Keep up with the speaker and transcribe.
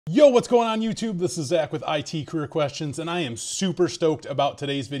Yo, what's going on YouTube? This is Zach with IT Career Questions, and I am super stoked about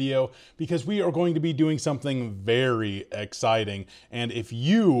today's video because we are going to be doing something very exciting. And if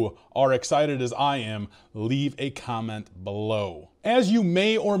you are excited as I am, leave a comment below. As you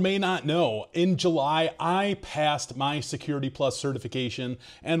may or may not know, in July, I passed my Security Plus certification,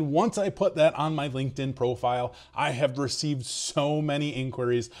 and once I put that on my LinkedIn profile, I have received so many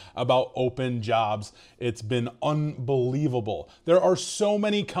inquiries about open jobs. It's been unbelievable. There are so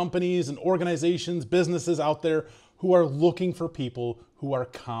many companies and organizations, businesses out there who are looking for people who are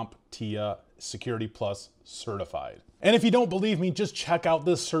CompTIA Security Plus certified. And if you don't believe me, just check out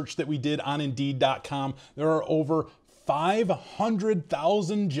this search that we did on Indeed.com. There are over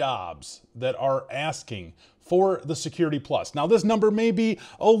 500,000 jobs that are asking for the Security Plus. Now, this number may be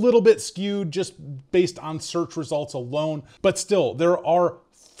a little bit skewed just based on search results alone, but still, there are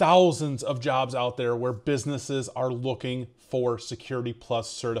thousands of jobs out there where businesses are looking for Security Plus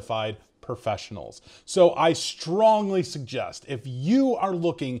certified professionals. So I strongly suggest if you are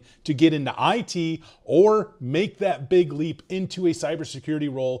looking to get into IT or make that big leap into a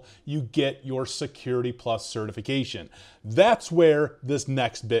cybersecurity role, you get your Security Plus certification. That's where this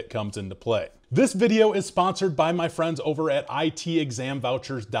next bit comes into play. This video is sponsored by my friends over at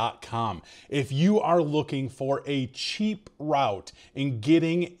itexamvouchers.com. If you are looking for a cheap route in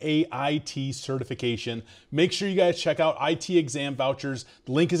getting a IT certification, make sure you guys check out IT Exam Vouchers.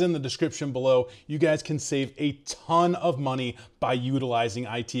 The link is in the description below. You guys can save a ton of money by utilizing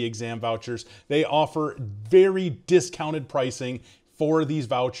IT Exam Vouchers. They offer very discounted pricing for these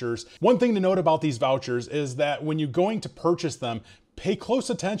vouchers. One thing to note about these vouchers is that when you're going to purchase them, pay close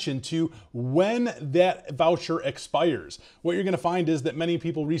attention to when that voucher expires. What you're going to find is that many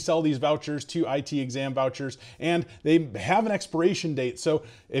people resell these vouchers to IT Exam Vouchers and they have an expiration date. So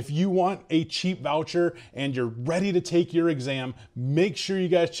if you want a cheap voucher and you're ready to take your exam, make sure you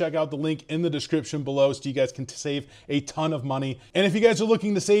guys check out the link in the description below so you guys can save a ton of money. And if you guys are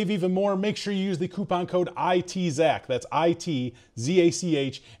looking to save even more, make sure you use the coupon code ITZACH. That's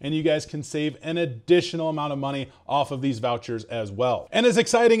ITZACH, and you guys can save an additional amount of money off of these vouchers as well. And as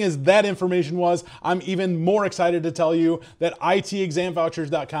exciting as that information was, I'm even more excited to tell you that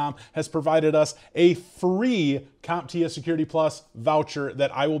itexamvouchers.com has provided us a free CompTIA Security Plus voucher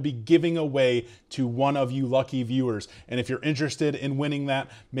that I will be giving away to one of you lucky viewers. And if you're interested in winning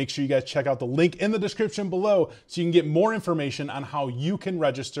that, make sure you guys check out the link in the description below so you can get more information on how you can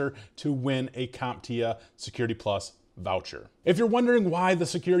register to win a CompTIA Security Plus voucher. If you're wondering why the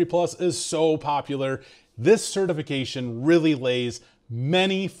Security Plus is so popular, this certification really lays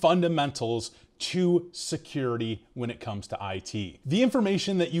many fundamentals to security when it comes to IT. The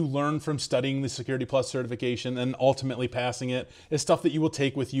information that you learn from studying the Security Plus certification and ultimately passing it is stuff that you will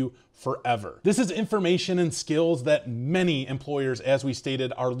take with you forever. This is information and skills that many employers, as we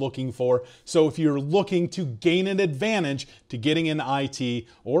stated, are looking for. So if you're looking to gain an advantage to getting into IT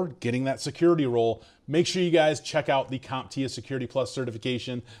or getting that security role, make sure you guys check out the CompTIA Security Plus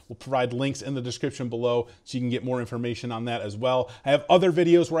certification. We'll provide links in the description below so you can get more information on that as well. I have other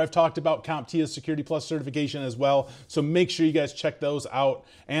videos where I've talked about CompTIA Security Plus certification as well, so make sure you guys check those out.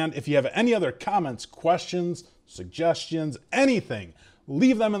 And if you have any other comments, questions, suggestions, anything,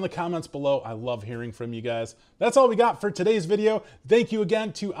 leave them in the comments below. I love hearing from you guys. That's all we got for today's video. Thank you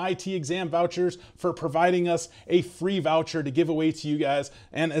again to IT Exam Vouchers for providing us a free voucher to give away to you guys,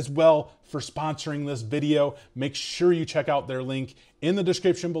 and as well for sponsoring this video. Make sure you check out their link in the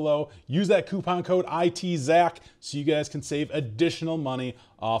description below. Use that coupon code ITZACH so you guys can save additional money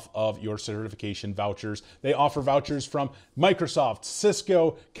off of your certification vouchers. They offer vouchers from Microsoft,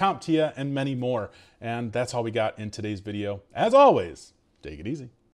 Cisco, CompTIA, and many more. And that's all we got in today's video. As always, take it easy.